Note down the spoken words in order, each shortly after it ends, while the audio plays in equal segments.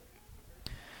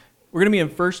We're going to be in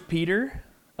 1 Peter,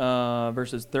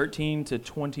 verses 13 to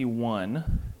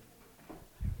 21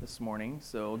 this morning.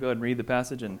 So we'll go ahead and read the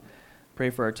passage and pray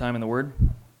for our time in the Word.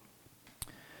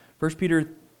 1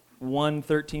 Peter 1,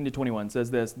 13 to 21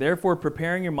 says this, "Therefore,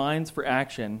 preparing your minds for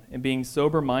action and being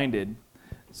sober-minded,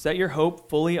 set your hope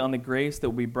fully on the grace that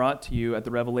will be brought to you at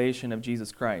the revelation of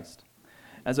Jesus Christ.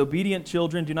 As obedient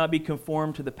children, do not be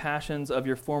conformed to the passions of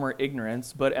your former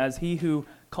ignorance, but as he who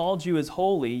called you is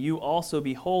holy, you also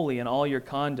be holy in all your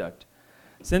conduct.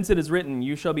 Since it is written,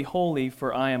 you shall be holy,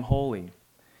 for I am holy.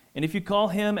 And if you call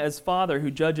him as Father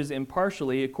who judges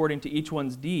impartially according to each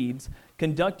one's deeds,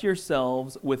 conduct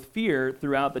yourselves with fear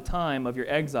throughout the time of your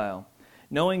exile,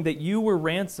 knowing that you were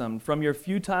ransomed from your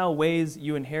futile ways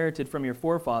you inherited from your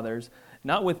forefathers,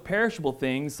 not with perishable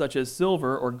things such as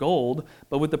silver or gold,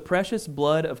 but with the precious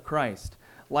blood of Christ,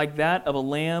 like that of a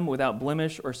lamb without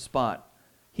blemish or spot.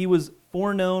 He was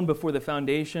foreknown before the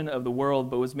foundation of the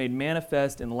world, but was made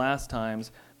manifest in last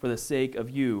times for the sake of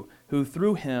you, who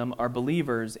through him are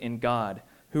believers in God,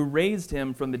 who raised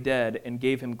him from the dead and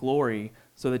gave him glory,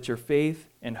 so that your faith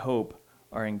and hope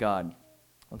are in God."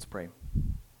 Let's pray.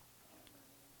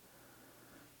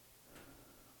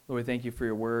 Lord, we thank you for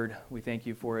your word. We thank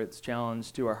you for its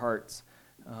challenge to our hearts.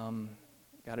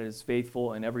 God, it is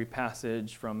faithful in every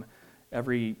passage from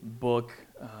every book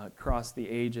across the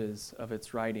ages of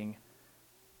its writing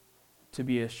to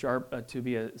be a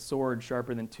sword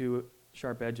sharper than two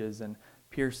sharp edges and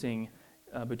piercing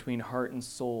between heart and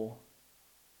soul.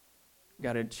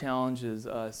 God, it challenges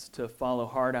us to follow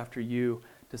hard after you,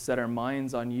 to set our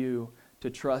minds on you, to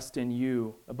trust in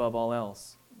you above all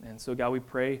else. And so, God, we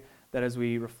pray that as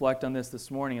we reflect on this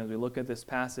morning, as we look at this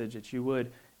passage, that you would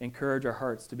encourage our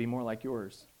hearts to be more like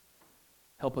yours.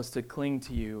 Help us to cling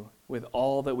to you with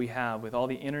all that we have, with all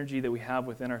the energy that we have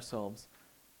within ourselves.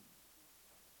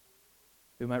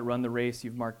 We might run the race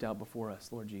you've marked out before us,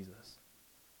 Lord Jesus.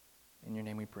 In your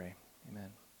name we pray.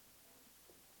 Amen.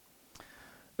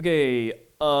 Okay,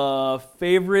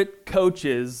 favorite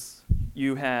coaches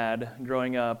you had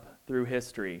growing up through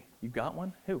history. You got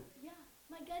one? Who?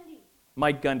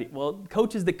 Mike Gundy. Well,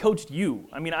 coaches that coached you.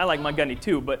 I mean, I like Mike Gundy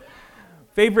too, but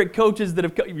favorite coaches that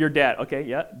have your dad. Okay,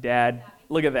 yeah, dad.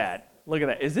 Look at that. Look at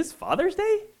that. Is this Father's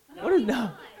Day?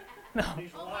 No.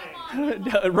 He's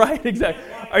lying. Right, exactly.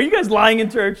 Are you guys lying in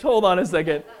church? Hold on a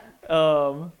second.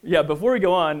 Before we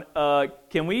go on,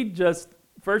 can we just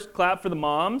first clap for the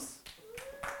moms?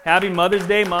 Happy Mother's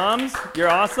Day, moms. You're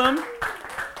awesome.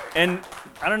 And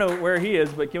I don't know where he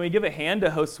is, but can we give a hand to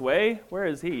Josue? Where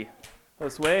is he?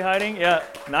 Josue hiding? Yeah.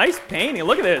 Nice painting.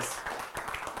 Look at this.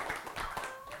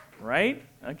 Right?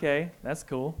 Okay. That's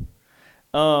cool.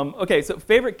 So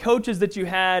favorite coaches that you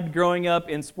had growing up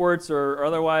in sports or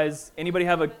otherwise? Anybody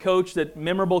have a coach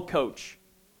memorable coach?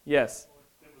 Yes.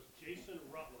 It was Jason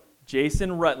Rutland.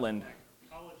 Jason Rutland.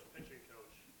 College pitching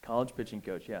coach. College pitching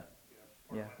coach, yeah.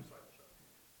 Yeah.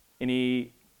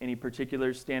 Any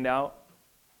particulars stand out?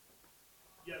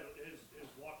 Yeah, his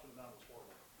walk to the mountain was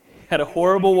horrible. Had a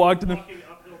horrible walk to the... Walking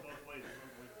uphill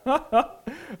both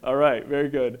ways. All right, very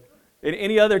good. And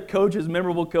any other coaches,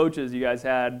 memorable coaches you guys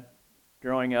had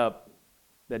growing up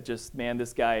that just, man,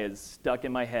 this guy is stuck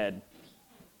in my head?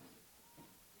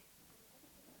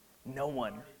 No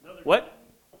one. What?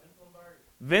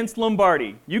 Vince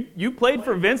Lombardi. You played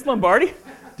for Vince Lombardi?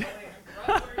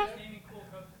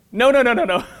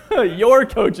 No. Your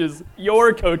coaches.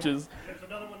 There's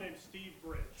another one named Steve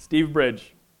Bridge. Steve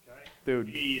Bridge. Okay. Dude.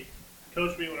 He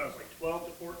coached me when I was like 12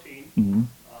 to 14, Mm-hmm.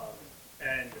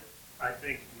 and I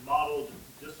think modeled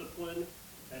discipline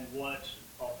and what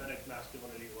authentic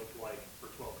masculinity looked like for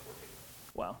 12 to 14.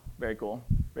 Wow, very cool.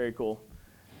 Very cool.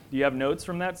 Do you have notes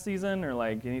from that season or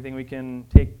like anything we can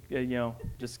take,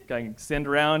 just kind of send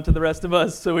around to the rest of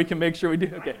us so we can make sure we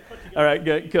do? Okay. All right,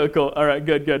 good. Cool. All right,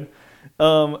 good.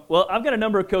 Well, I've got a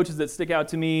number of coaches that stick out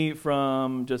to me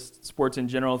from just sports in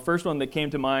general. The first one that came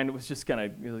to mind was just kind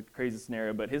of a crazy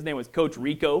scenario, but his name was Coach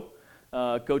Rico.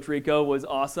 Coach Rico was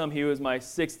awesome. He was my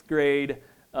 6th grade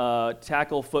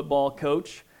tackle football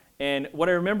coach. And what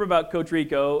I remember about Coach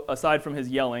Rico, aside from his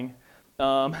yelling,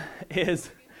 is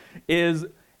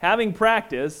having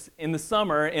practice in the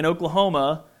summer in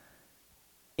Oklahoma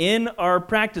in our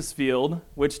practice field,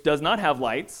 which does not have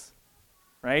lights,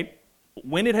 right?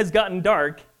 When it has gotten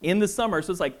dark in the summer,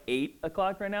 so it's like 8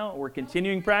 o'clock right now, we're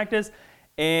continuing practice,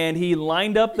 and he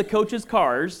lined up the coaches'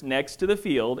 cars next to the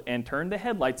field and turned the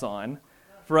headlights on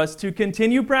for us to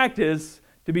continue practice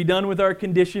to be done with our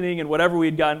conditioning and whatever we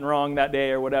had gotten wrong that day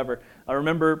or whatever. I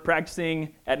remember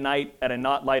practicing at night at a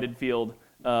not lighted field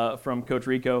from Coach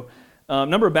Rico.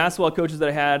 Number of basketball coaches that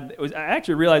I had, I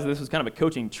actually realized that this was kind of a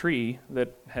coaching tree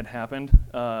that had happened,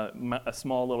 a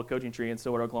small little coaching tree in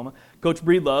Stillwater, Oklahoma. Coach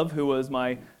Breedlove, who was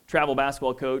my travel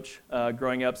basketball coach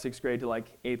growing up, 6th grade to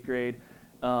like 8th grade.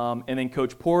 And then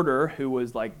Coach Porter, who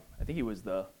was I think he was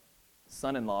the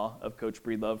son-in-law of Coach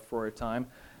Breedlove for a time,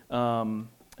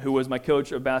 who was my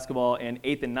coach of basketball in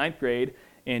 8th and 9th grade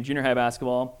and junior high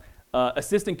basketball.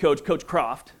 Assistant coach, Coach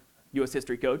Croft, U.S.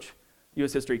 history coach,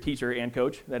 U.S. history teacher and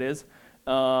coach, that is,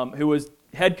 who was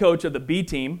head coach of the B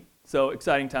team, so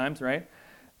exciting times, right?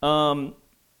 Awesome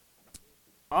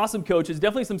coaches,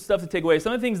 definitely some stuff to take away.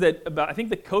 Some of the things I think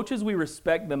the coaches we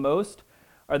respect the most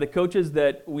are the coaches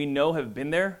that we know have been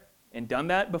there and done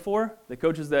that before. The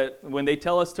coaches that when they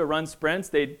tell us to run sprints,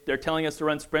 they're telling us to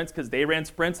run sprints because they ran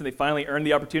sprints and they finally earned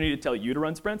the opportunity to tell you to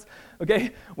run sprints.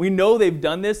 Okay, we know they've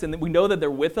done this and we know that they're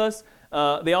with us.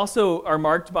 They also are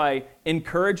marked by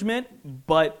encouragement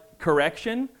but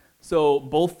correction. So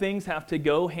both things have to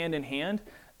go hand in hand.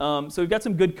 So we've got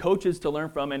some good coaches to learn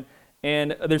from,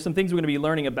 and there's some things we're going to be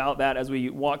learning about that as we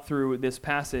walk through this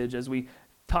passage, as we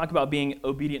talk about being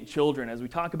obedient children, as we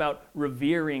talk about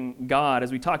revering God,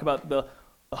 as we talk about the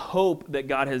hope that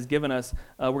God has given us.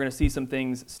 We're going to see some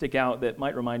things stick out that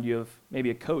might remind you of maybe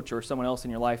a coach or someone else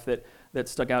in your life that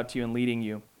stuck out to you and leading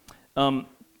you. 1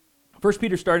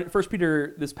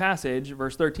 Peter, this passage,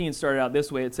 verse 13, started out this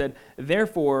way. It said,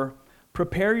 "Therefore,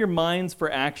 prepare your minds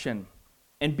for action,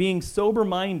 and being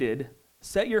sober-minded,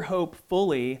 set your hope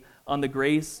fully on the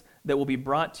grace that will be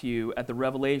brought to you at the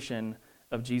revelation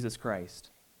of Jesus Christ."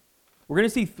 We're going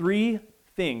to see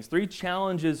three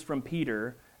challenges from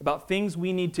Peter about things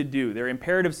we need to do. They're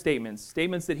imperative statements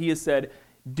that he has said,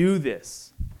 do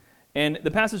this. And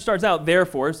the passage starts out,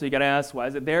 therefore, so you got to ask, why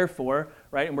is it therefore,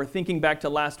 right? And we're thinking back to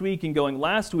last week and going,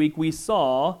 last week we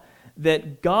saw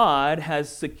that God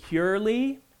has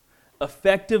securely,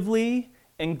 effectively,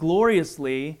 and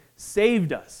gloriously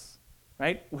saved us.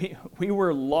 Right? We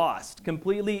were lost,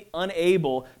 completely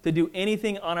unable to do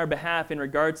anything on our behalf in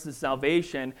regards to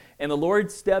salvation, and the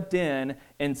Lord stepped in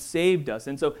and saved us.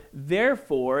 And so,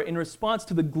 therefore, in response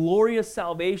to the glorious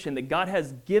salvation that God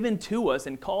has given to us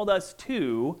and called us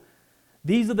to,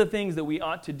 these are the things that we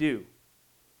ought to do.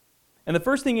 And the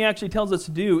first thing he actually tells us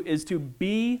to do is to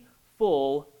be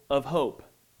full of hope.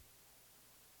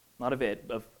 Not of it,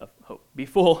 of hope. Be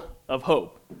full of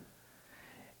hope.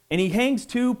 And he hangs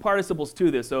two participles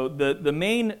to this. So the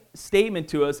main statement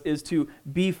to us is to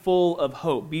be full of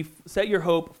hope. Set your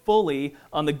hope fully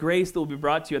on the grace that will be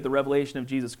brought to you at the revelation of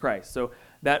Jesus Christ. So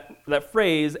that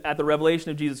phrase, at the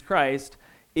revelation of Jesus Christ,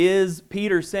 is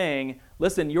Peter saying,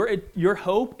 listen, your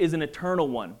hope is an eternal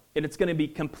one. And it's going to be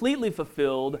completely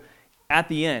fulfilled at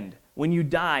the end. When you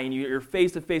die and you're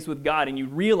face to face with God and you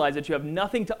realize that you have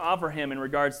nothing to offer him in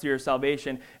regards to your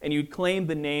salvation, and you claim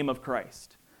the name of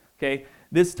Christ. Okay?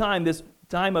 This time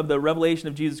of the revelation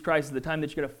of Jesus Christ is the time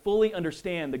that you're going to fully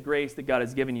understand the grace that God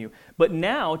has given you. But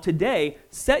now, today,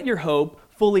 set your hope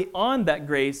fully on that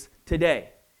grace today.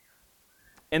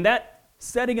 And that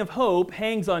setting of hope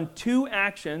hangs on two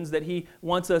actions that he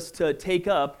wants us to take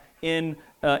up in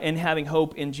having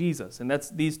hope in Jesus. And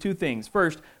that's these two things.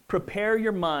 First, prepare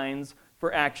your minds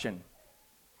for action.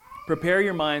 Prepare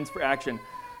your minds for action.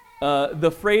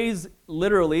 The phrase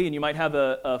literally, and you might have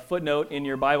a footnote in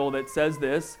your Bible that says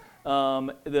this,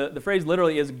 the phrase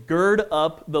literally is gird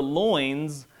up the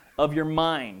loins of your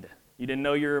mind. You didn't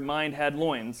know your mind had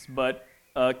loins, but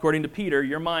according to Peter,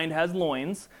 your mind has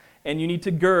loins, and you need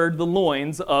to gird the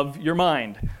loins of your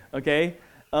mind, okay?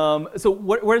 So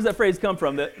where does that phrase come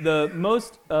from? The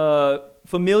most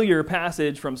familiar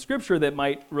passage from Scripture that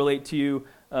might relate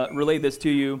this to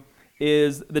you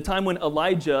is the time when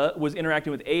Elijah was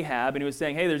interacting with Ahab, and he was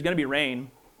saying, hey, there's going to be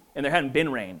rain, and there hadn't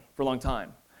been rain for a long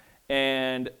time.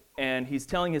 And he's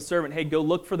telling his servant, hey, go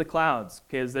look for the clouds,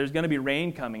 because there's going to be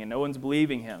rain coming, and no one's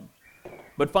believing him.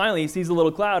 But finally, he sees a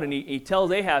little cloud, and he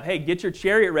tells Ahab, hey, get your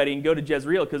chariot ready and go to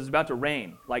Jezreel, because it's about to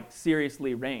rain, like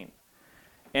seriously rain.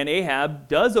 And Ahab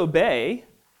does obey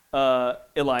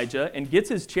Elijah and gets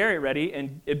his chariot ready,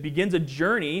 and it begins a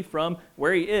journey from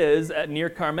where he is near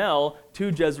Carmel to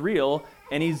Jezreel,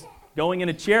 and he's going in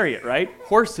a chariot, right?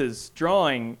 Horses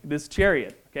drawing this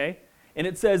chariot, okay? And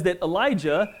it says that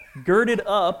Elijah girded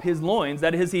up his loins,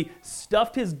 that is, he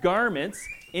stuffed his garments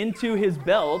into his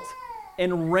belt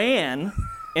and ran,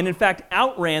 and in fact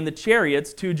outran the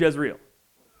chariots to Jezreel.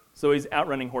 So he's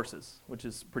outrunning horses, which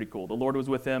is pretty cool. The Lord was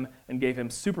with him and gave him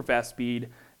super fast speed,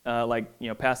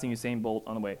 passing Usain Bolt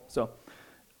on the way. So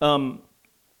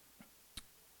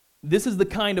this is the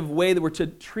kind of way that we're to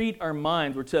treat our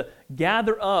minds. We're to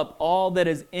gather up all that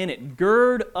is in it.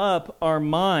 Gird up our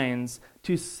minds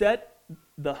to set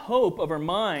the hope of our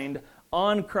mind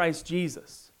on Christ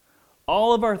Jesus.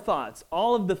 All of our thoughts,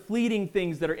 all of the fleeting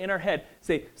things that are in our head,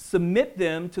 say, submit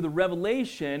them to the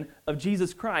revelation of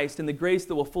Jesus Christ and the grace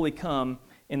that will fully come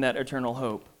in that eternal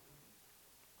hope.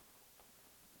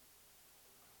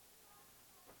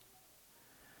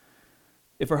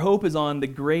 If our hope is on the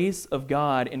grace of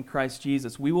God in Christ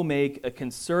Jesus, we will make a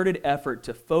concerted effort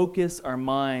to focus our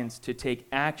minds to take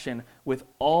action with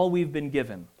all we've been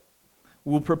given.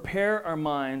 We'll prepare our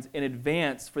minds in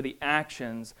advance for the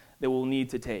actions that we'll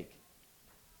need to take.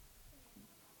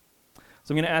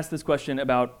 So I'm going to ask this question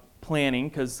about planning,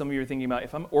 because some of you are thinking about,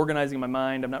 if I'm organizing my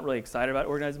mind, I'm not really excited about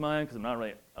organizing my mind, because I'm not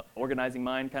really an organizing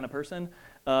mind kind of person.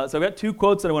 So I've got two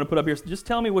quotes that I want to put up here. So just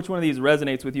tell me which one of these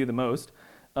resonates with you the most.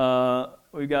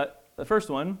 We've got the first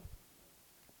one.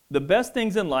 The best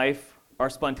things in life are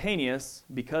spontaneous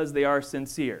because they are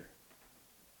sincere.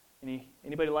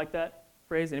 Anybody like that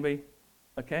phrase? Anybody?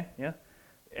 Okay, yeah?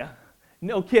 Yeah.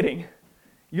 No kidding.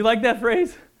 You like that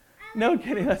phrase? No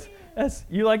kidding. That's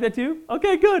you like that too?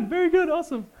 Okay, good. Very good.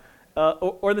 Awesome.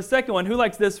 Or the second one, who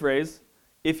likes this phrase?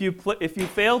 If you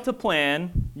fail to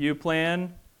plan, you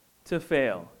plan to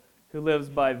fail. Who lives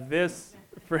by this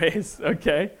phrase?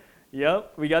 Okay.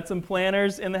 Yep, we got some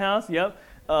planners in the house. Yep.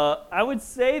 I would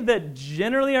say that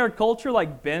generally our culture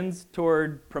bends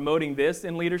toward promoting this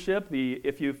in leadership, the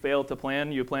if you fail to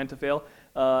plan, you plan to fail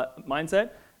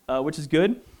mindset, which is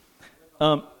good.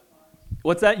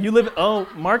 What's that?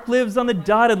 Mark lives on the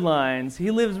dotted lines. He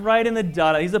lives right in the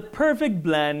dotted. He's a perfect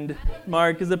blend.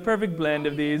 Mark is a perfect blend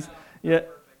of these. Yeah.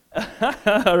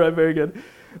 All right, very good.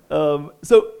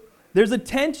 So there's a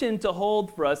tension to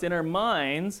hold for us in our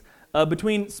minds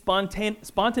between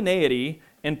spontaneity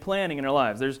and planning in our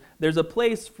lives. There's a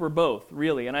place for both,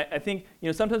 really. And I think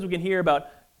sometimes we can hear about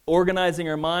organizing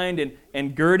our mind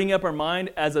and girding up our mind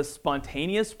as a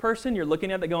spontaneous person. You're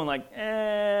looking at that going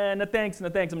no thanks,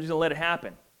 I'm just going to let it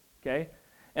happen. Okay?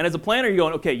 And as a planner, you're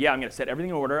going, okay, yeah, I'm going to set everything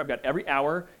in order. I've got every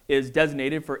hour is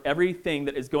designated for everything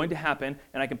that is going to happen,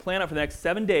 and I can plan out for the next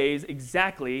 7 days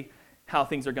exactly how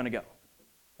things are going to go.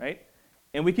 Right?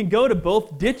 And we can go to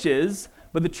both ditches.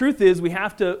 But the truth is, we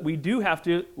do have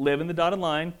to live in the dotted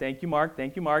line. Thank you, Mark.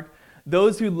 Thank you, Mark.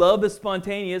 Those who love the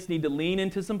spontaneous need to lean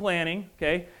into some planning,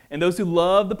 okay? And those who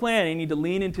love the planning need to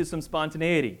lean into some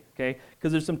spontaneity, okay?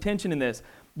 Because there's some tension in this.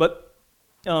 But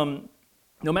no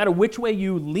matter which way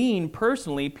you lean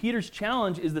personally, Peter's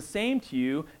challenge is the same to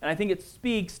you, and I think it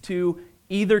speaks to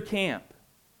either camp,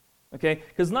 okay?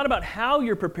 Because it's not about how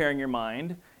you're preparing your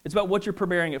mind. It's about what you're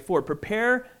preparing it for.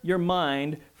 Prepare your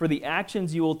mind for the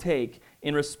actions you will take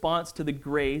in response to the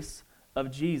grace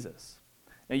of Jesus.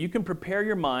 Now, you can prepare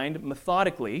your mind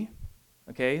methodically,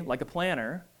 okay, like a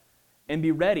planner, and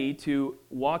be ready to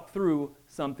walk through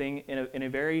something in a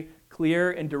very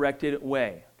clear and directed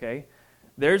way, okay?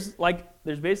 There's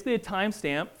basically a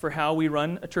timestamp for how we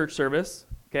run a church service,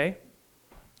 okay?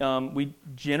 We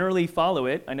generally follow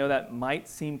it. I know that might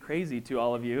seem crazy to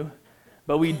all of you,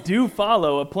 but we do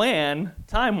follow a plan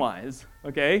time-wise,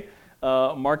 okay?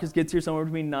 Marcus gets here somewhere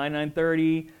between 9 and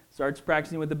 9:30, starts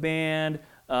practicing with the band.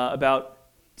 About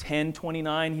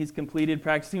 10:29, he's completed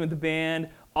practicing with the band.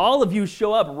 All of you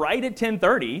show up right at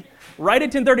 10:30. Right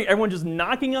at 10:30, everyone just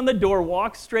knocking on the door,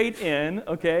 walk straight in,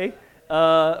 okay?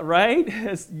 Right?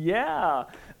 Yeah.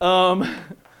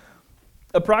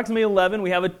 Approximately 11,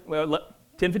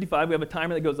 10:55, we have a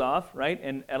timer that goes off, right?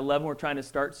 And at 11, we're trying to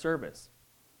start service.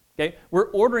 Okay? We're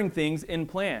ordering things in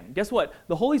plan. Guess what?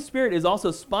 The Holy Spirit is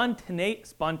also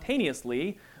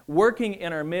spontaneously working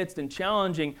in our midst and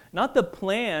challenging not the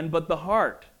plan, but the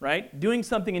heart, right? Doing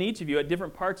something in each of you at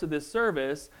different parts of this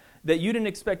service that you didn't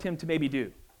expect him to maybe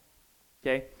do.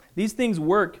 Okay? These things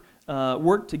work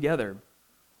together.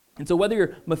 And so whether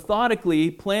you're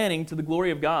methodically planning to the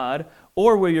glory of God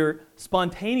or where you're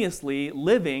spontaneously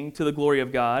living to the glory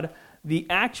of God, the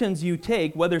actions you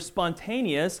take, whether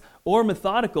spontaneous or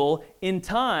methodical, in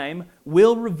time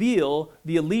will reveal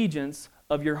the allegiance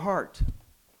of your heart.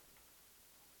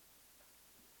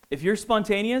 If you're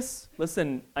spontaneous,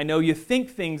 listen, I know you think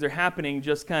things are happening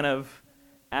just kind of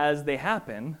as they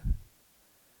happen,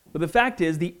 but the fact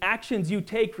is the actions you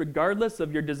take, regardless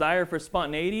of your desire for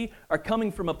spontaneity, are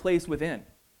coming from a place within.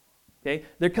 Okay?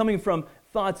 They're coming from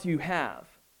thoughts you have.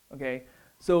 Okay?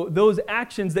 So those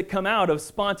actions that come out of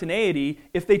spontaneity,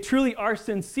 if they truly are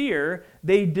sincere,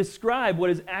 they describe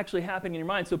what is actually happening in your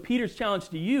mind. So Peter's challenge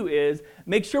to you is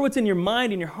make sure what's in your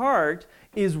mind and your heart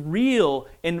is real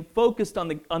and focused on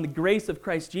the grace of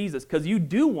Christ Jesus, because you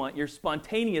do want your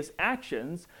spontaneous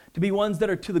actions to be ones that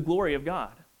are to the glory of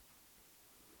God.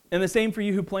 And the same for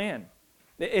you who plan.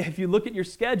 If you look at your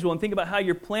schedule and think about how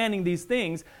you're planning these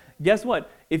things, guess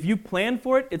what? If you plan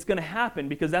for it, it's going to happen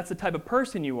because that's the type of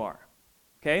person you are.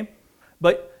 Okay?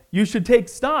 But you should take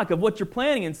stock of what you're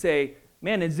planning and say,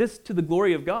 man, is this to the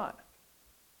glory of God?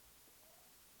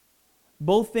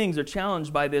 Both things are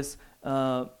challenged by this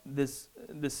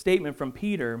statement from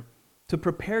Peter to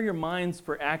prepare your minds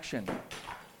for action.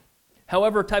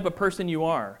 However type of person you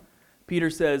are, Peter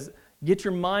says, get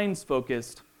your minds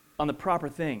focused on the proper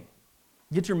thing.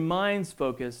 Get your minds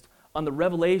focused on the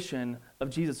revelation of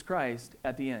Jesus Christ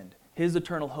at the end, his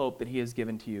eternal hope that he has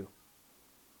given to you.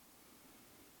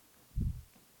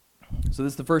 So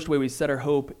this is the first way we set our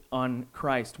hope on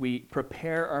Christ. We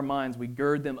prepare our minds, we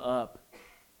gird them up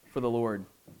for the Lord.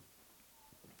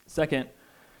 Second,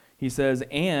 he says,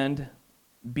 and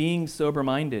being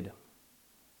sober-minded.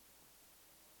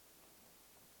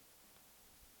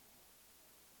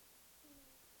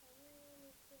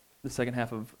 The second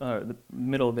half of, the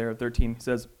middle there of 13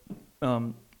 says,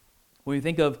 when we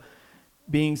think of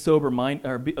being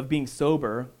being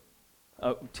sober,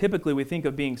 typically we think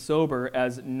of being sober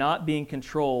as not being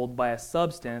controlled by a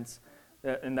substance,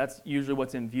 and that's usually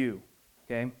what's in view.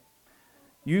 Okay?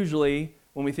 Usually,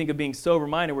 when we think of being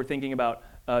sober-minded, we're thinking about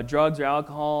drugs or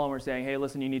alcohol, and we're saying, hey,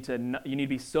 listen, you need to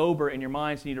be sober in your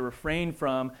mind, so you need to refrain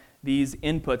from these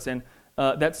inputs, and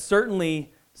that's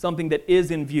certainly something that is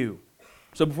in view.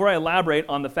 So before I elaborate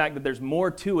on the fact that there's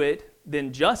more to it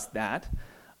than just that,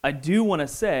 I do want to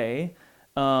say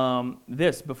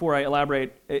this. Before I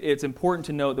elaborate, it's important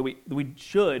to note that we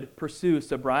should pursue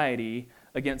sobriety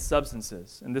against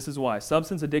substances. And this is why.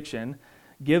 Substance addiction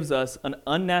gives us an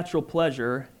unnatural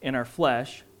pleasure in our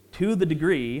flesh to the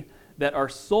degree that our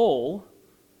soul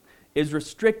is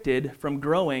restricted from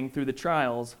growing through the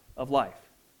trials of life.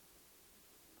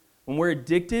 When we're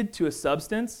addicted to a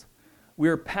substance, we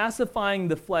are pacifying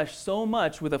the flesh so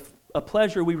much with a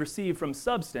pleasure we receive from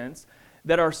substance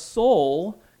that our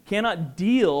soul cannot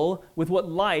deal with what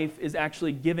life is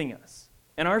actually giving us.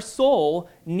 And our soul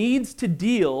needs to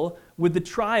deal with the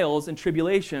trials and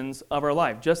tribulations of our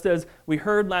life. Just as we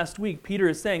heard last week, Peter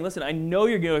is saying, listen, I know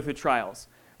you're going through trials.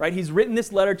 Right? He's written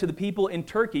this letter to the people in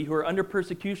Turkey who are under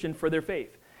persecution for their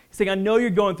faith. He's saying, I know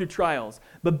you're going through trials,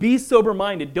 but be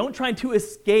sober-minded. Don't try to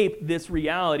escape this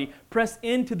reality. Press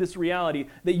into this reality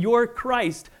that your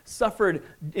Christ suffered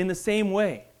in the same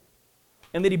way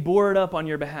and that he bore it up on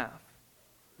your behalf.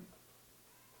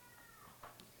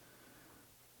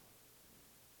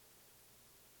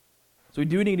 So we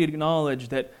do need to acknowledge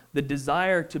that the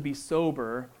desire to be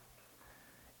sober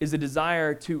is a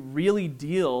desire to really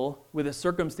deal with the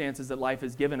circumstances that life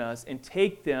has given us and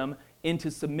take them into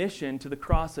submission to the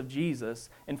cross of Jesus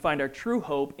and find our true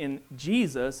hope in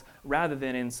Jesus rather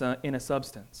than in a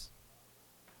substance.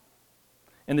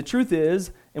 And the truth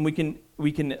is, and we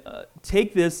can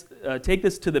take this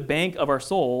to the bank of our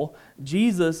soul,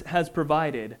 Jesus has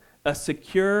provided a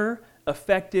secure,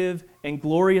 effective, and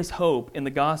glorious hope in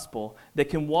the gospel that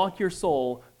can walk your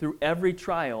soul through every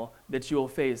trial that you will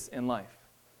face in life.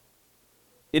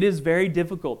 It is very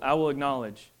difficult, I will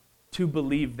acknowledge, to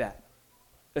believe that,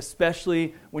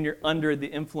 especially when you're under the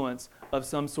influence of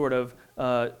some sort of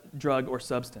drug or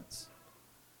substance.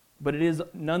 But it is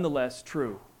nonetheless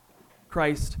true.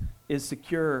 Christ is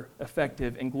secure,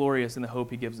 effective, and glorious in the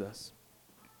hope he gives us.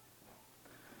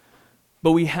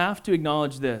 But we have to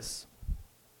acknowledge this.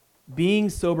 Being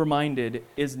sober-minded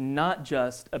is not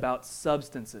just about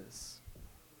substances.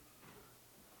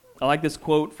 I like this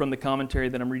quote from the commentary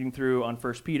that I'm reading through on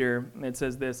 1 Peter. It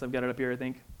says this. I've got it up here, I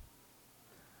think.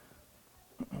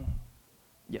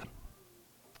 Yeah.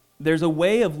 There's a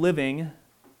way of living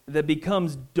that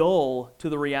becomes dull to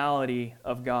the reality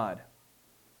of God,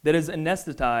 that is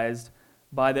anesthetized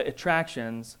by the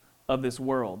attractions of this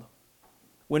world.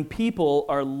 When people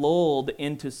are lulled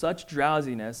into such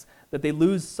drowsiness that they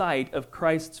lose sight of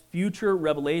Christ's future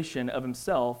revelation of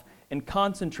himself and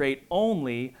concentrate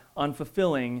only on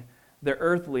fulfilling their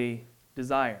earthly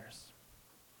desires.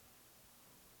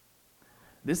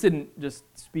 This isn't just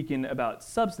speaking about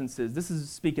substances. This is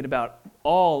speaking about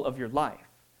all of your life.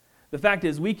 The fact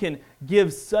is, we can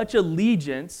give such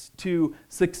allegiance to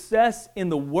success in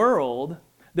the world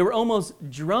that we're almost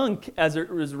drunk as it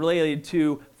is related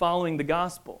to following the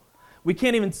gospel. We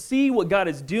can't even see what God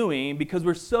is doing because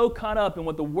we're so caught up in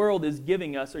what the world is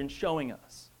giving us and showing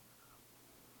us.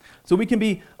 So we can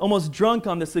be almost drunk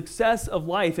on the success of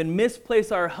life and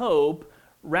misplace our hope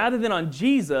rather than on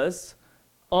Jesus,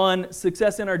 on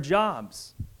success in our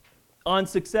jobs, on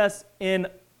success in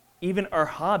even our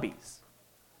hobbies.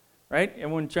 Right?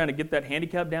 Everyone trying to get that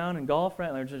handicap down in golf,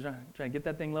 right? They're just trying to get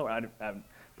that thing lower. I haven't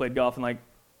played golf in like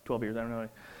 12 years, I don't know.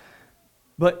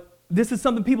 But this is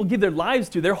something people give their lives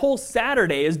to. Their whole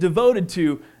Saturday is devoted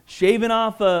to shaving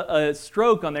off a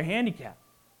stroke on their handicap.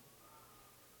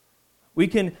 We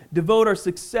can devote our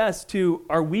success to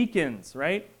our weekends,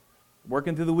 right?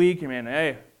 Working through the week, man,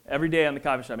 hey, every day on the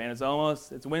coffee shop, man,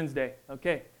 it's Wednesday.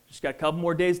 Okay, just got a couple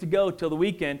more days to go till the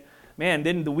weekend. Man,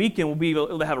 then the weekend we'll be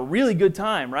able to have a really good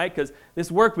time, right? Because this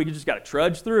work we just got to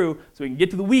trudge through so we can get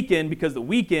to the weekend, because the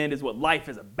weekend is what life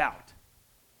is about,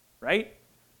 right?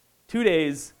 2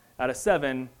 days out of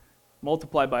 7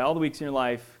 multiplied by all the weeks in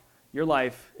your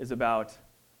life is about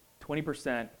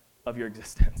 20% of your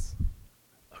existence.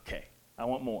 Okay, I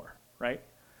want more, right?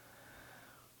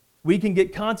 We can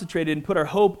get concentrated and put our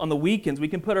hope on the weekends. We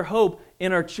can put our hope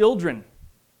in our children,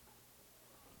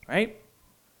 right?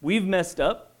 We've messed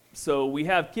up, so we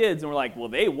have kids, and we're like, well,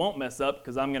 they won't mess up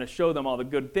because I'm going to show them all the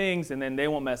good things, and then they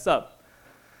won't mess up.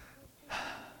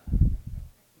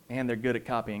 And they're good at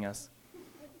copying us.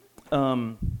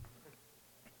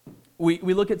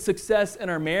 We look at success in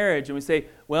our marriage, and we say,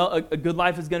 well, a good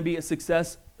life is going to be a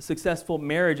successful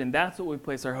marriage, and that's what we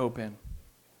place our hope in.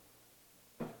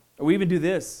 Or we even do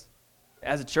this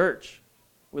as a church.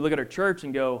 We look at our church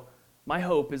and go, my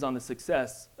hope is on the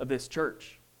success of this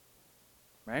church,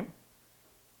 right?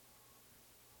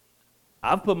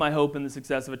 I've put my hope in the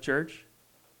success of a church.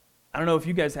 I don't know if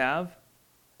you guys have.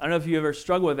 I don't know if you ever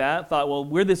struggled with that. Thought, well,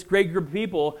 we're this great group of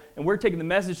people, and we're taking the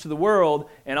message to the world,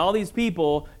 and all these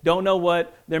people don't know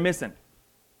what they're missing.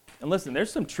 And listen,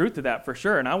 there's some truth to that for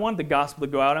sure, and I want the gospel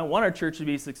to go out. I want our church to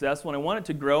be successful, and I want it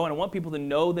to grow, and I want people to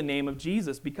know the name of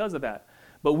Jesus because of that.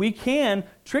 But we can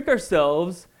trick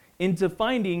ourselves into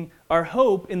finding our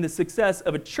hope in the success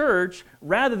of a church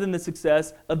rather than the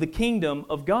success of the kingdom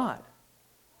of God.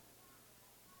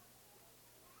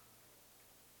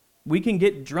 We can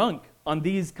get drunk on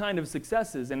these kind of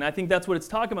successes, and I think that's what it's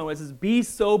talking about. It says, be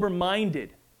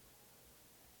sober-minded.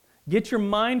 Get your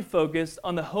mind focused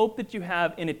on the hope that you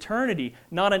have in eternity,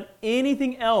 not on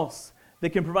anything else that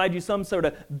can provide you some sort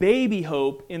of baby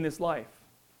hope in this life.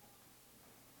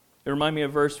 It reminds me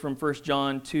of a verse from 1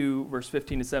 John 2, verse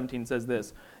 15 to 17. It says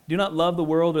this, do not love the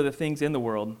world or the things in the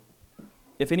world.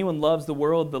 If anyone loves the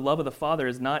world, the love of the Father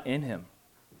is not in him.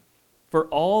 For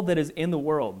all that is in the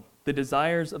world, the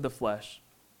desires of the flesh,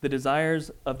 the desires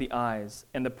of the eyes,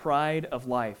 and the pride of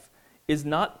life, is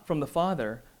not from the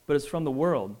Father, but is from the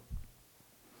world.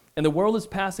 And the world is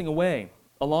passing away,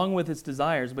 along with its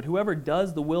desires, but whoever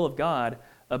does the will of God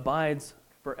abides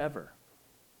forever.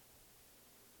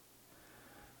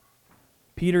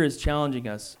 Peter is challenging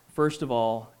us, first of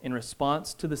all, in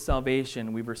response to the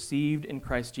salvation we've received in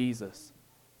Christ Jesus,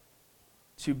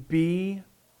 to be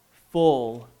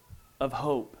full of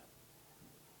hope.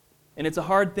 And it's a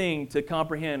hard thing to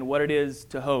comprehend what it is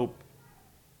to hope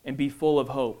and be full of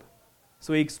hope.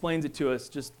 So he explains it to us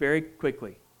just very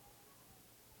quickly.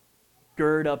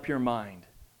 Gird up your mind.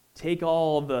 Take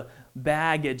all the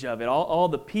baggage of it, all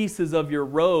the pieces of your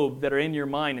robe that are in your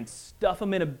mind, and stuff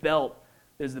them in a belt.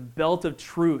 There's the belt of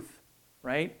truth,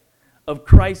 right? Of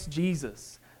Christ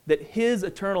Jesus. That his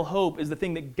eternal hope is the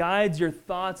thing that guides your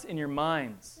thoughts and your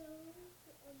minds.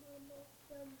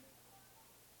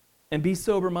 And be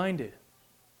sober-minded.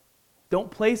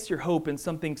 Don't place your hope in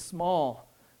something small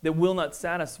that will not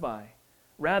satisfy.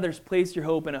 Rather, place your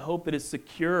hope in a hope that is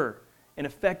secure and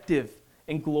effective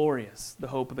and glorious, the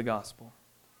hope of the gospel.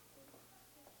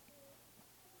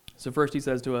 So first he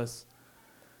says to us,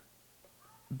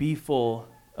 be full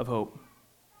of hope.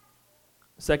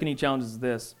 Second, he challenges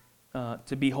this,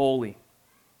 to be holy.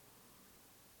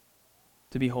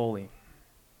 To be holy.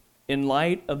 In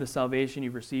light of the salvation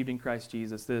you've received in Christ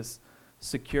Jesus, this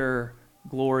secure,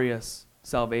 glorious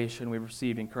salvation we've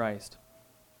received in Christ,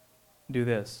 do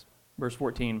this. Verse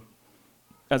 14,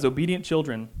 as obedient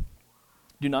children,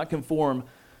 do not conform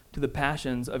to the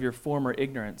passions of your former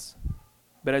ignorance,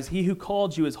 but as he who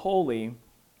called you is holy,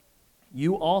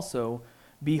 you also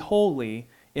be holy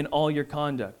in all your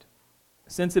conduct.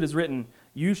 Since it is written,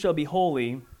 you shall be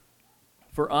holy,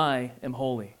 for I am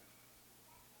holy.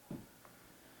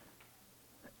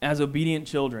 As obedient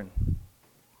children,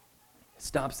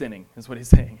 stop sinning, is what he's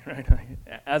saying. Right?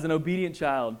 As an obedient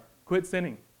child, quit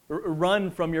sinning. Run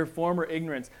from your former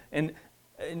ignorance and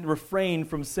refrain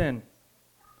from sin.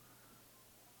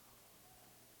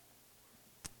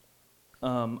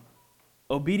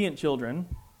 Obedient children,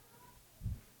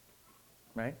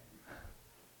 right,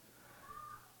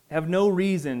 have no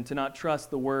reason to not trust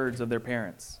the words of their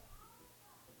parents.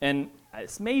 And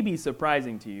this may be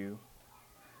surprising to you,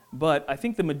 but I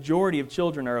think the majority of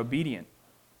children are obedient.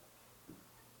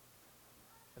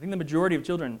 I think the majority of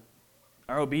children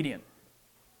are obedient.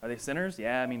 Are they sinners?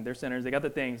 Yeah, I mean, they're sinners. They got the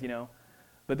things,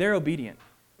 but they're obedient.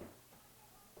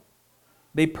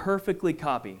 They perfectly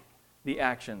copy the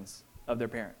actions of their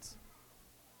parents.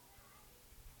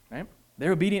 Right?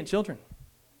 They're obedient children.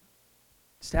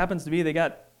 Just happens to be they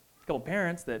got a couple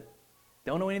parents that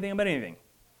don't know anything about anything.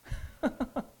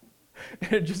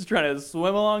 They're just trying to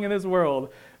swim along in this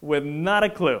world with not a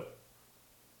clue.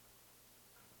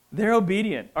 They're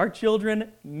obedient. Our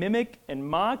children mimic and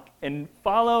mock and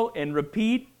follow and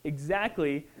repeat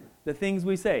exactly the things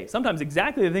we say. Sometimes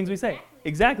exactly the things we say.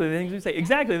 Exactly the things we say.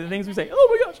 Exactly the things we say. Oh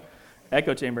my gosh.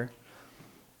 Echo chamber.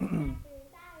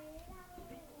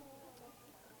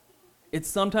 It's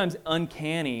sometimes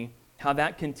uncanny how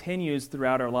that continues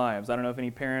throughout our lives. I don't know if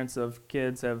any parents of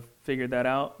kids have figured that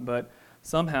out, but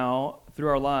somehow through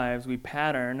our lives we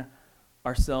pattern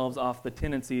ourselves off the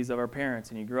tendencies of our parents.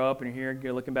 And you grow up and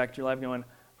you're looking back at your life going,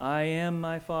 I am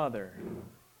my father.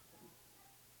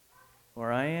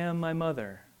 Or I am my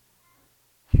mother.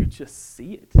 You just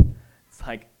see it. It's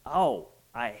like, oh,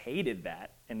 I hated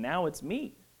that, and now it's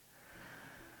me.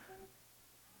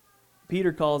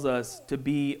 Peter calls us to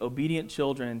be obedient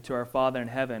children to our Father in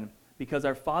heaven because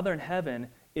our Father in heaven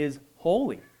is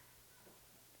holy.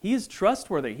 He is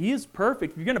trustworthy. He is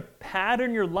perfect. If you're going to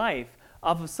pattern your life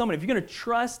off of someone, if you're going to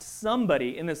trust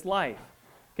somebody in this life,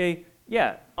 okay,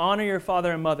 yeah, honor your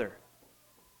father and mother.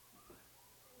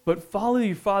 But follow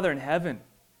your Father in heaven.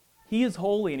 He is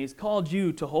holy, and He's called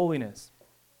you to holiness.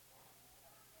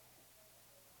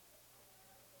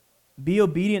 Be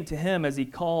obedient to Him as He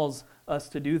calls us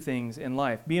to do things in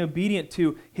life. Be obedient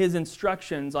to His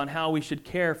instructions on how we should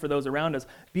care for those around us.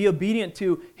 Be obedient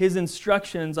to His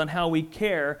instructions on how we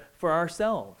care for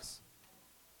ourselves.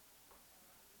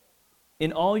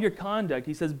 In all your conduct,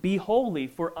 He says, be holy,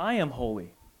 for I am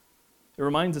holy. It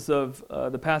reminds us of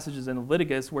the passages in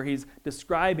Leviticus where He's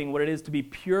describing what it is to be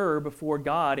pure before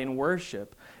God in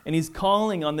worship. And He's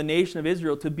calling on the nation of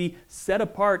Israel to be set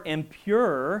apart and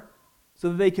pure so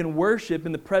that they can worship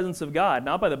in the presence of God,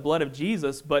 not by the blood of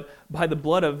Jesus, but by the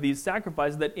blood of these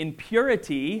sacrifices, that in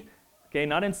purity, okay,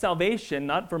 not in salvation,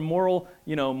 not for moral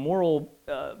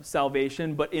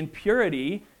salvation, but in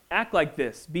purity, act like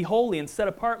this. Be holy and set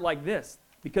apart like this.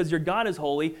 Because your God is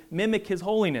holy, mimic His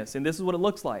holiness. And this is what it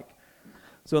looks like.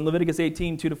 So in Leviticus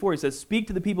 18, 2-4, He says, speak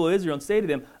to the people of Israel and say to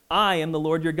them, I am the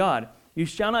Lord your God. You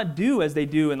shall not do as they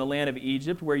do in the land of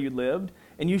Egypt where you lived,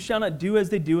 and you shall not do as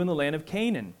they do in the land of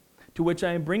Canaan, to which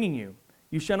I am bringing you.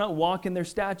 You shall not walk in their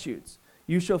statutes.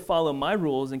 You shall follow my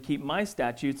rules and keep my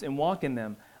statutes and walk in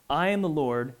them. I am the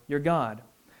Lord your God.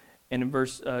 And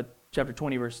in chapter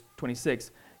 20, verse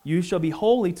 26, you shall be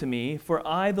holy to me, for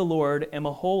I, the Lord, am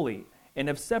a holy, and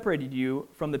have separated you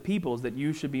from the peoples that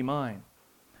you should be mine.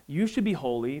 You should be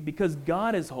holy because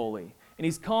God is holy, and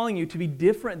He's calling you to be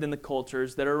different than the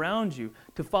cultures that are around you,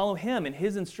 to follow Him and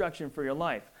His instruction for your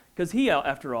life. Because He,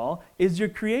 after all, is your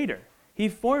Creator. He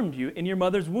formed you in your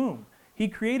mother's womb. He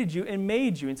created you and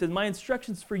made you and says, my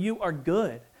instructions for you are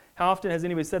good. How often has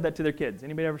anybody said that to their kids?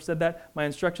 Anybody ever said that? My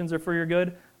instructions are for your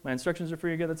good? My instructions are for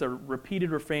your good. That's a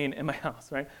repeated refrain in my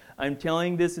house, right? I'm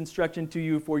telling this instruction to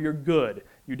you for your good.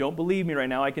 You don't believe me right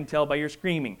now, I can tell by your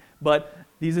screaming. But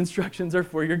these instructions are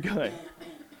for your good.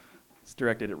 It's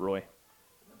directed at Roy.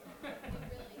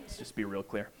 Let's just be real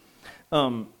clear.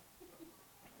 God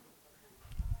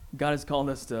has called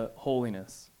us to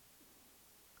holiness.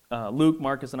 Luke,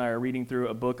 Marcus, and I are reading through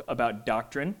a book about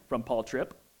doctrine from Paul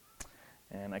Tripp.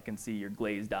 And I can see your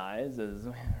glazed eyes as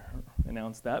I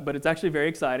announce that. But it's actually very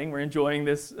exciting. We're enjoying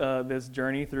this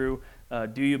journey through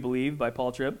Do You Believe by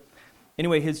Paul Tripp.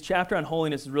 Anyway, his chapter on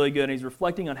holiness is really good. And he's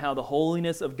reflecting on how the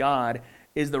holiness of God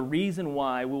is the reason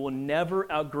why we will never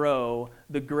outgrow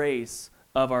the grace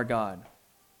of our God.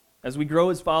 As we grow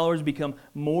as followers, become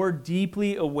more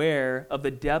deeply aware of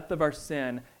the depth of our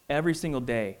sin every single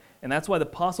day. And that's why the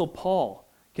Apostle Paul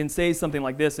can say something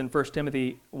like this in 1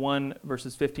 Timothy 1,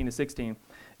 verses 15 to 16.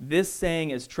 This saying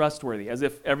is trustworthy, as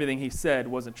if everything he said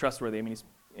wasn't trustworthy. I mean,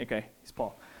 he's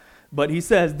Paul. But he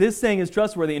says, this saying is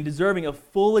trustworthy and deserving of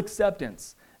full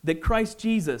acceptance, that Christ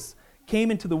Jesus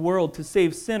came into the world to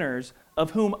save sinners,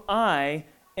 of whom I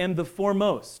am the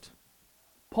foremost.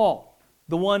 Paul,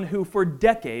 the one who for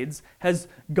decades has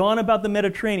gone about the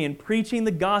Mediterranean preaching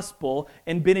the gospel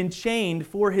and been enchained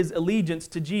for his allegiance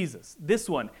to Jesus. This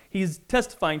one, he's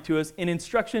testifying to us in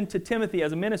instruction to Timothy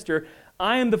as a minister,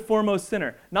 I am the foremost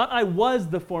sinner. Not I was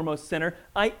the foremost sinner,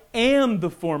 I am the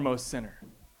foremost sinner.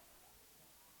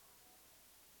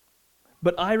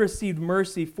 But I received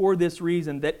mercy for this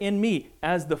reason, that in me,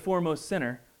 as the foremost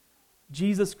sinner,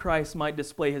 Jesus Christ might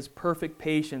display His perfect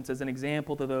patience as an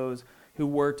example to those who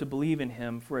were to believe in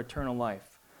Him for eternal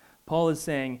life. Paul is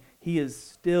saying he is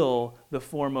still the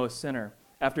foremost sinner.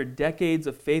 After decades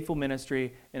of faithful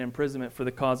ministry and imprisonment for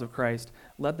the cause of Christ,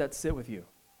 let that sit with you.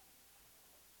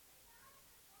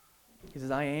 He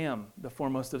says, I am the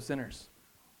foremost of sinners.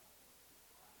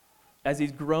 As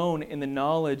he's grown in the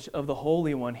knowledge of the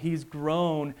Holy One, he's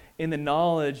grown in the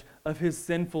knowledge of his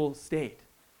sinful state.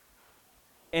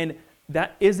 And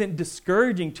that isn't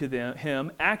discouraging to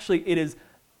him. Actually, it is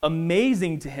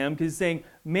amazing to him because he's saying,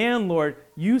 man, Lord,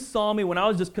 you saw me when I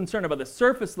was just concerned about the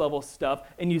surface level stuff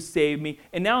and you saved me.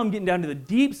 And now I'm getting down to the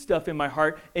deep stuff in my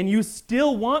heart and you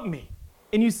still want me.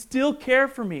 And you still care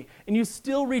for me. And you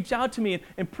still reach out to me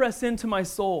and press into my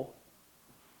soul.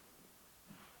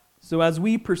 So as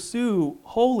we pursue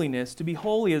holiness, to be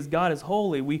holy as God is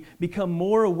holy, we become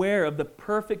more aware of the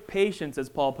perfect patience, as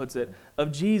Paul puts it,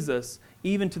 of Jesus,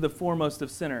 even to the foremost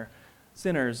of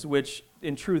sinners, which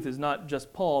in truth is not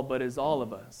just Paul, but is all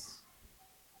of us.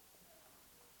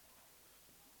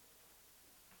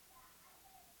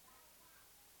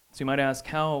 So you might ask,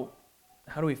 how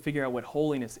do we figure out what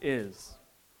holiness is?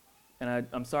 And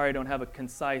I'm sorry I don't have a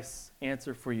concise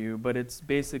answer for you, but it's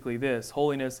basically this.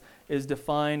 Holiness is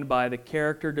defined by the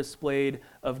character displayed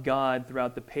of God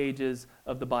throughout the pages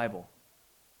of the Bible.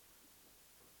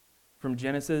 From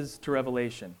Genesis to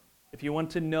Revelation. If you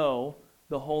want to know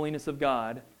the holiness of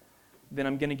God, then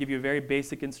I'm going to give you a very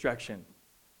basic instruction.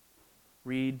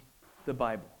 Read the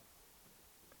Bible.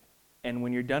 And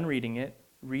when you're done reading it,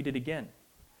 read it again.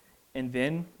 And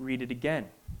then read it again.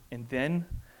 And then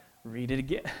read it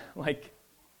again.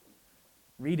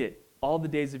 Read it all the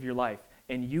days of your life,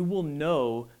 and you will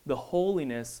know the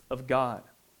holiness of God.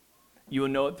 You will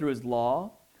know it through His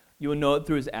law. You will know it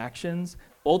through His actions.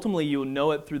 Ultimately, you will know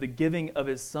it through the giving of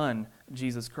His Son,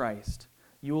 Jesus Christ.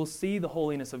 You will see the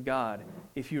holiness of God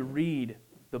if you read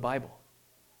the Bible.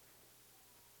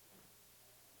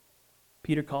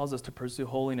 Peter calls us to pursue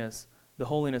holiness, the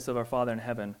holiness of our Father in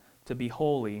heaven, to be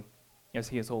holy as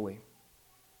He is holy.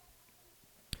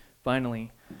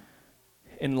 Finally,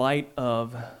 in light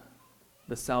of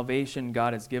the salvation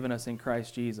God has given us in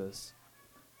Christ Jesus,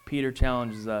 Peter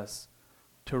challenges us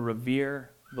to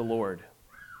revere the Lord.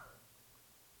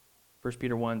 1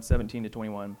 Peter 1,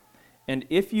 17-21. And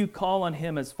if you call on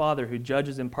Him as Father who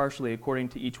judges impartially according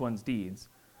to each one's deeds,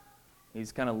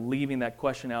 he's kind of leaving that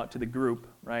question out to the group,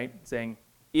 right? Saying,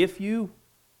 if you're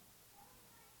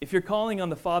calling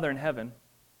on the Father in heaven,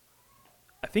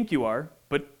 I think you are,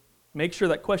 but make sure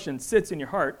that question sits in your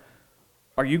heart.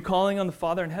 Are you calling on the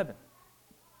Father in heaven?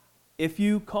 If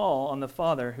you call on the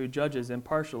Father who judges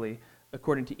impartially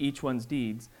according to each one's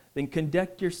deeds, then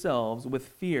conduct yourselves with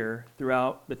fear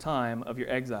throughout the time of your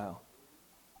exile.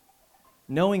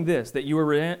 Knowing this, that you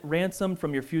were ransomed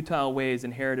from your futile ways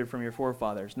inherited from your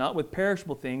forefathers, not with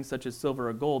perishable things such as silver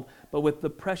or gold, but with the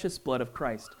precious blood of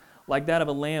Christ, like that of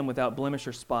a lamb without blemish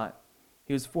or spot.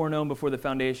 He was foreknown before the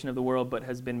foundation of the world, but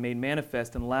has been made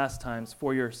manifest in the last times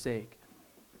for your sake,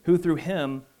 who through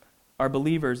Him are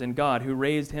believers in God, who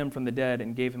raised Him from the dead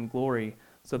and gave Him glory,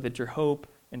 so that your hope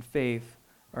and faith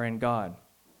are in God.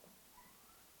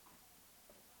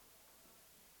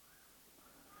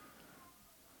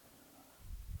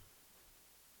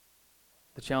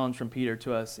 The challenge from Peter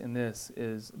to us in this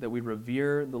is that we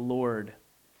revere the Lord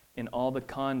in all the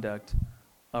conduct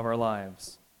of our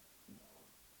lives.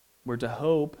 We're to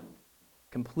hope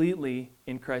completely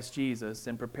in Christ Jesus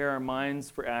and prepare our minds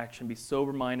for action, be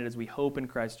sober-minded as we hope in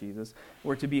Christ Jesus.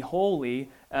 We're to be holy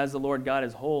as the Lord God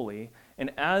is holy.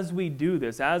 And as we do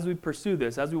this, as we pursue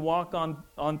this, as we walk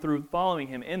on through following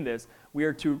Him in this, we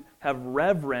are to have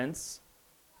reverence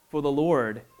for the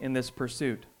Lord in this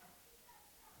pursuit.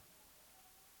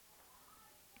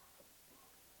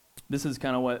 This is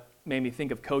kind of what made me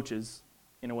think of coaches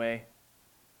in a way.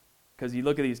 Because you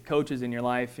look at these coaches in your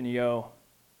life and you go,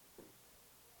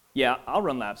 yeah, I'll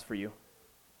run laps for you.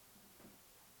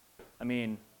 I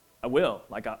mean, I will.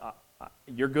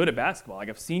 You're good at basketball.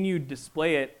 I've seen you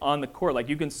display it on the court.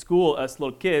 You can school us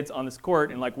little kids on this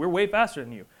court, and we're way faster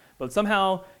than you. But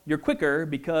somehow you're quicker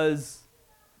because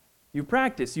you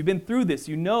practice. You've been through this.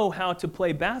 You know how to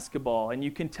play basketball, and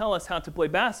you can tell us how to play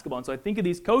basketball. And so I think of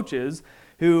these coaches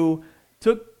who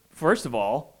took, first of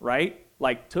all, right,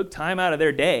 took time out of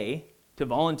their day to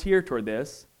volunteer toward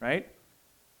this, right?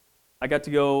 I got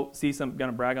to go see going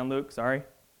to brag on Luke, sorry.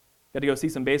 Got to go see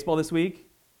some baseball this week.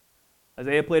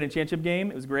 Isaiah played a championship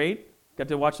game. It was great. Got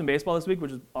to watch some baseball this week,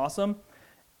 which is awesome.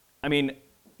 I mean,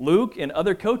 Luke and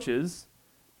other coaches,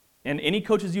 and any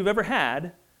coaches you've ever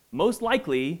had, most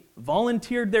likely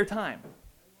volunteered their time.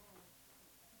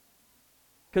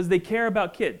 Because they care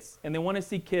about kids, and they want to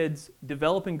see kids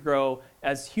develop and grow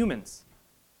as humans,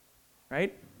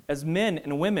 right? As men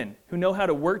and women who know how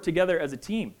to work together as a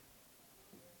team.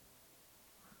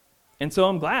 And so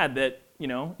I'm glad that,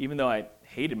 even though I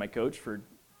hated my coach for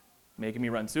making me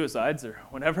run suicides or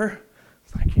whatever,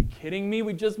 it's kidding me?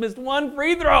 We just missed one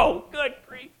free throw. Good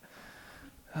grief.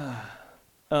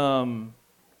 I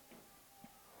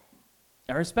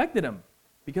respected him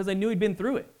because I knew he'd been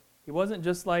through it. He wasn't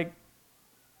just like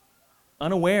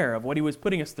unaware of what he was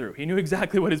putting us through. He knew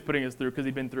exactly what he's putting us through because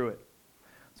he'd been through it.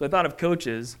 So I thought of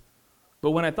coaches,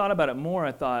 but when I thought about it more,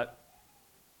 I thought,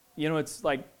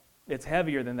 it's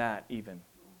heavier than that even.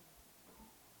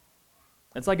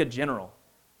 It's like a general,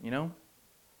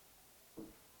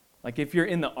 Like if you're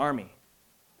in the army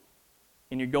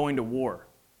and you're going to war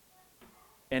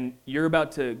and you're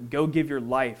about to go give your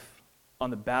life on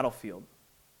the battlefield,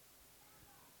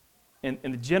 and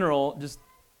the general just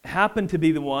happened to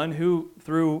be the one who,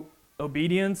 through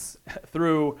obedience,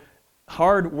 through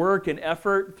hard work and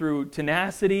effort, through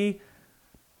tenacity,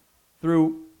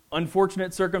 through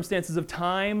unfortunate circumstances of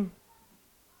time,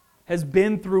 has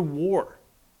been through war,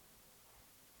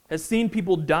 has seen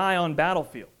people die on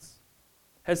battlefields,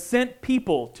 has sent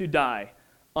people to die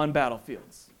on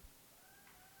battlefields,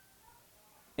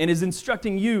 and is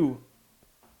instructing you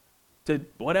to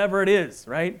whatever it is,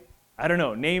 right? I don't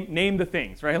know, name the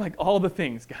things, right? Like all the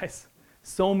things, guys.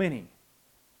 So many.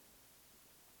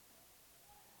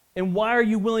 And why are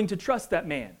you willing to trust that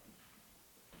man?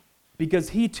 Because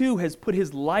he too has put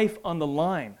his life on the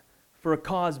line for a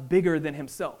cause bigger than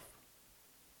himself.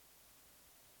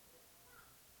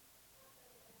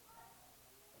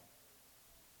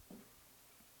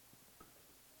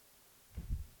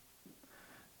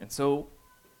 And so,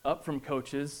 up from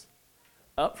coaches,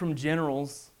 up from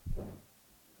generals,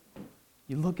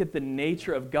 you look at the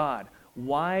nature of God.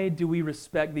 Why do we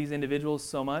respect these individuals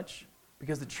so much?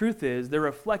 Because the truth is, they're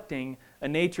reflecting a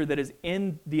nature that is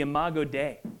in the Imago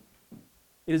Dei.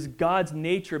 It is God's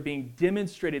nature being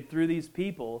demonstrated through these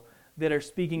people that are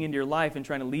speaking into your life and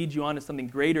trying to lead you on to something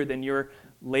greater than your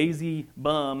lazy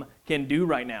bum can do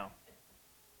right now.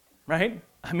 Right?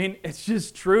 I mean, it's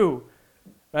just true.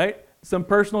 Right? Some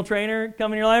personal trainer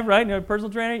come in your life, right?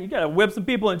 Personal trainer, you got to whip some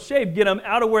people in shape, get them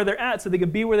out of where they're at so they can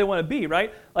be where they want to be,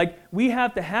 right? Like, we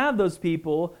have to have those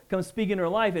people come speak into our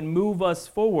life and move us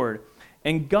forward.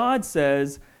 And God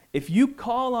says, if you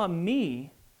call on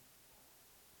me,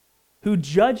 who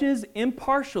judges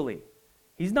impartially,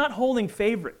 he's not holding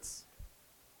favorites,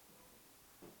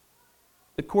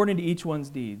 according to each one's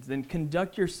deeds, then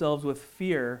conduct yourselves with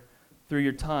fear through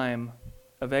your time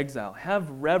of exile.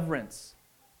 Have reverence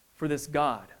for this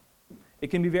God.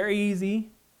 It can be very easy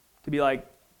to be like,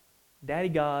 Daddy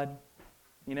God,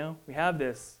 we have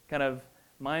this kind of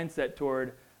mindset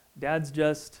toward Dad's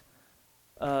just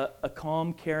a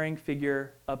calm, caring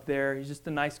figure up there. He's just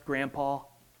a nice grandpa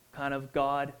kind of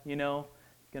God, going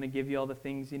to give you all the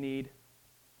things you need.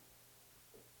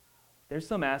 There's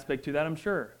some aspect to that, I'm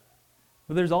sure.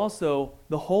 But there's also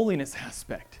the holiness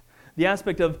aspect, the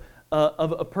aspect of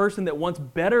a person that wants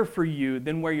better for you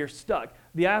than where you're stuck.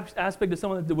 The aspect of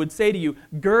someone that would say to you,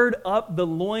 gird up the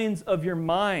loins of your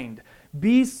mind.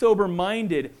 Be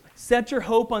sober-minded. Set your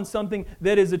hope on something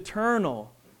that is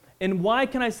eternal. And why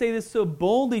can I say this so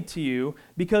boldly to you?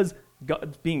 Because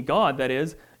God, being God, that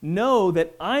is, know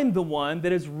that I'm the one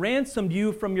that has ransomed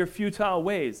you from your futile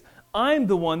ways. I'm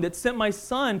the one that sent my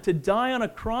Son to die on a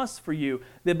cross for you,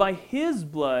 that by His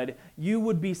blood you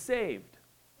would be saved.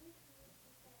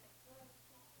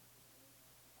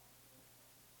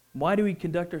 Why do we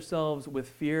conduct ourselves with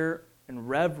fear and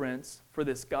reverence for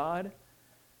this God?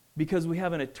 Because we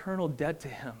have an eternal debt to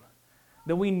Him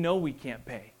that we know we can't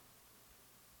pay.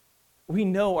 We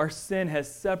know our sin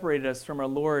has separated us from our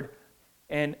Lord,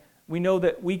 and we know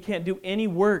that we can't do any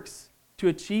works to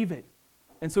achieve it.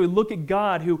 And so we look at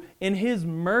God who, in His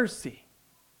mercy,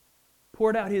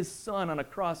 poured out His Son on a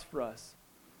cross for us.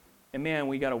 And man,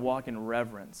 we got to walk in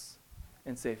reverence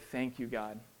and say, thank you,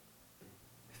 God.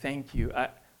 Thank you.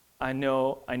 I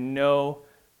know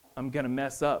I'm going to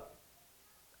mess up.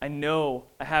 I know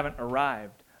I haven't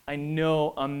arrived. I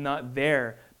know I'm not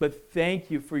there. But thank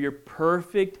you for your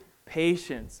perfect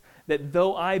patience, that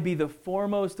though I be the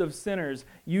foremost of sinners,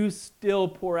 you still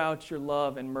pour out your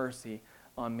love and mercy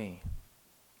on me.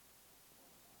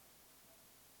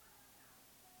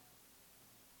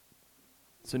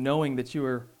 So knowing that you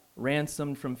were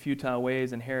ransomed from futile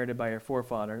ways inherited by your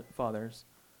forefathers,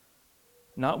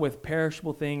 not with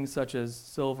perishable things such as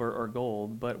silver or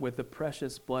gold, but with the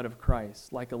precious blood of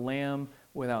Christ, like a lamb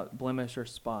without blemish or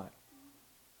spot.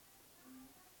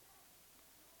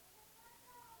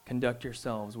 Conduct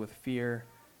yourselves with fear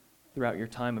throughout your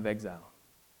time of exile.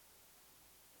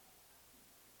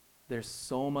 There's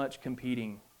so much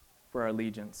competing for our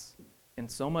allegiance, and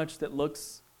so much that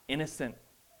looks innocent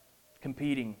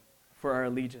competing for our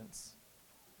allegiance.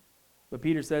 But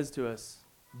Peter says to us,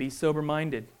 be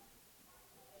sober-minded.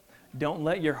 Don't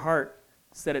let your heart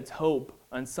set its hope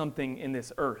on something in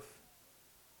this earth.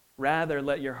 Rather,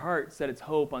 let your heart set its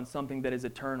hope on something that is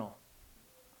eternal,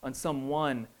 on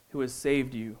someone who has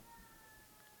saved you.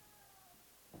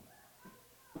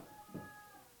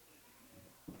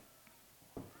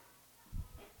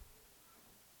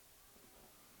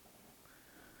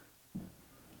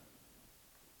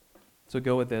 So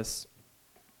go with this.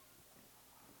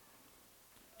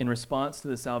 In response to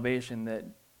the salvation that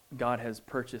God has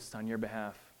purchased on your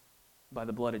behalf by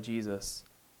the blood of Jesus,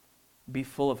 be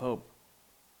full of hope.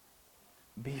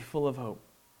 Be full of hope.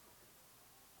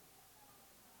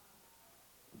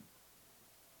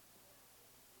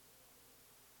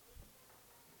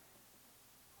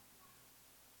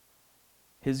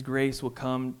 His grace will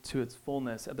come to its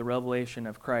fullness at the revelation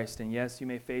of Christ. And yes, you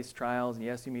may face trials, and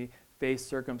yes, you may face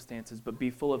circumstances, but be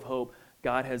full of hope.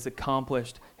 God has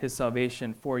accomplished His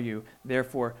salvation for you.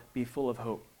 Therefore, be full of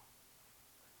hope.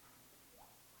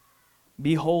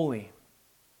 Be holy.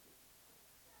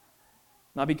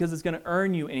 Not because it's going to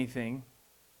earn you anything,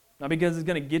 not because it's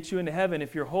going to get you into heaven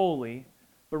if you're holy,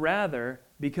 but rather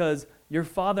because your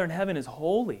Father in heaven is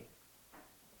holy.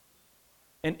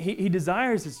 And He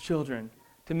desires His children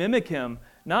to mimic Him,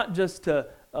 not just to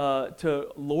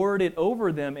lord it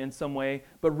over them in some way,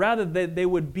 but rather that they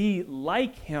would be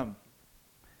like Him,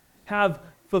 have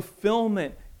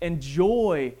fulfillment and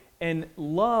joy and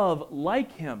love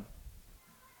like Him.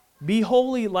 Be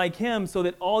holy like Him so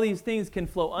that all these things can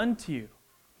flow unto you.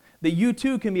 That you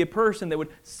too can be a person that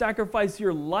would sacrifice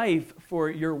your life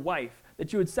for your wife,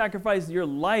 that you would sacrifice your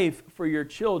life for your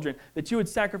children, that you would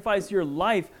sacrifice your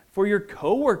life for your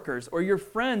coworkers or your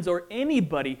friends or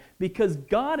anybody, because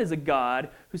God is a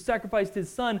God who sacrificed His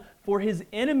Son for His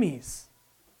enemies.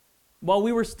 While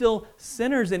we were still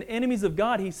sinners and enemies of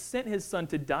God, He sent His Son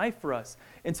to die for us.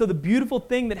 And so the beautiful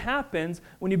thing that happens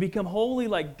when you become holy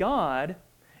like God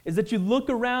is that you look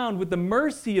around with the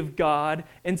mercy of God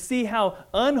and see how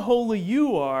unholy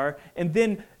you are, and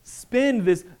then spend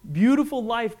this beautiful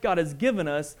life God has given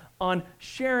us on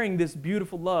sharing this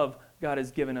beautiful love God has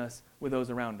given us with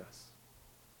those around us.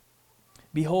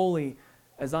 Be holy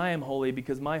as I am holy,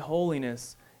 because my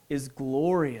holiness is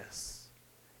glorious.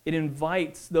 It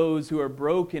invites those who are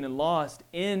broken and lost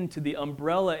into the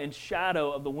umbrella and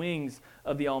shadow of the wings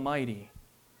of the Almighty.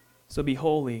 So be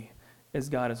holy as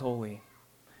God is holy,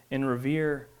 and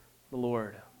revere the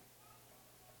Lord.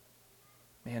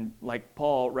 And like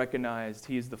Paul recognized,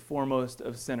 He is the foremost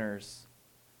of sinners.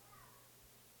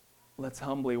 Let's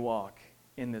humbly walk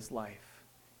in this life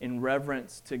in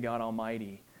reverence to God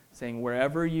Almighty, saying,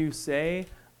 wherever you say,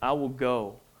 I will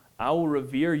go. I will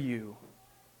revere you.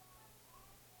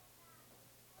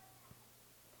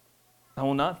 I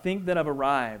will not think that I've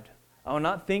arrived. I will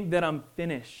not think that I'm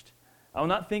finished. I will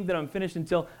not think that I'm finished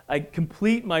until I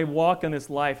complete my walk on this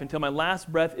life, until my last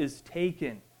breath is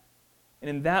taken. And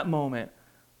in that moment,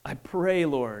 I pray,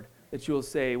 Lord, that you will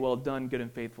say, well done, good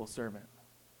and faithful servant.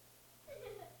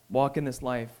 Walk in this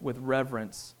life with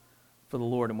reverence for the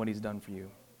Lord and what He's done for you.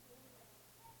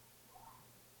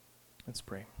 Let's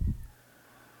pray.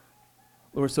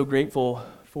 Lord, we're so grateful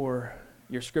for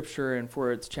your Scripture and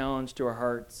for its challenge to our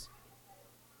hearts.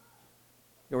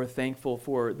 Lord, we're thankful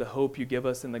for the hope you give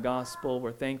us in the gospel.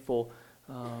 We're thankful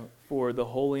for the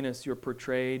holiness you're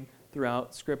portrayed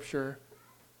throughout Scripture.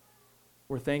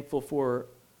 We're thankful for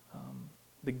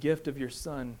the gift of your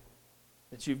Son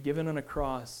that you've given on a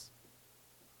cross.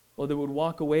 Lord, that would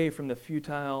walk away from the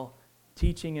futile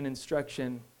teaching and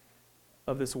instruction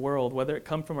of this world, whether it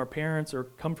come from our parents or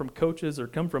come from coaches or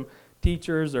come from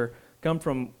teachers or come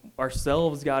from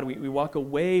ourselves, God. We walk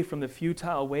away from the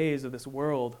futile ways of this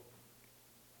world.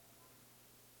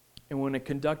 And we want to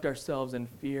conduct ourselves in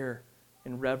fear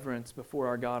and reverence before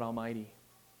our God Almighty.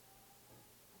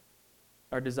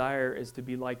 Our desire is to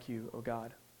be like you, O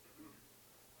God.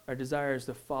 Our desire is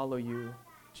to follow you,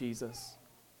 Jesus.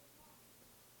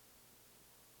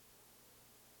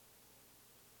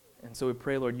 And so we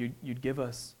pray, Lord, you'd give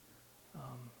us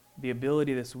the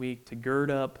ability this week to gird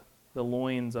up the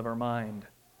loins of our mind,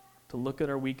 to look at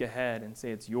our week ahead and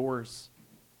say it's yours.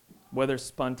 Whether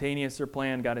spontaneous or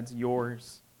planned, God, it's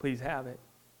yours. Please have it.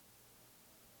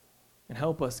 And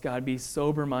help us, God, be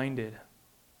sober-minded.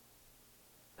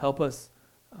 Help us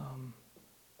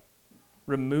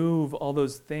remove all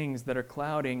those things that are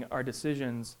clouding our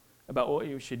decisions about what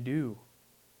you should do.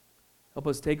 Help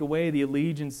us take away the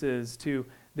allegiances to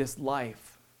this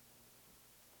life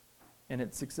and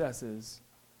its successes,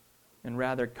 and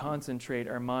rather concentrate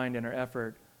our mind and our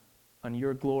effort on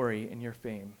your glory and your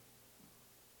fame.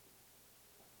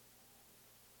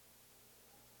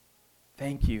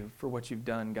 Thank you for what you've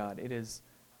done, God. It is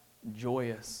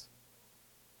joyous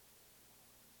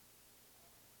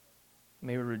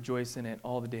May we rejoice in it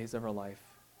all the days of our life.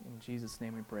 In Jesus'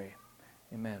 name we pray.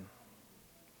 Amen.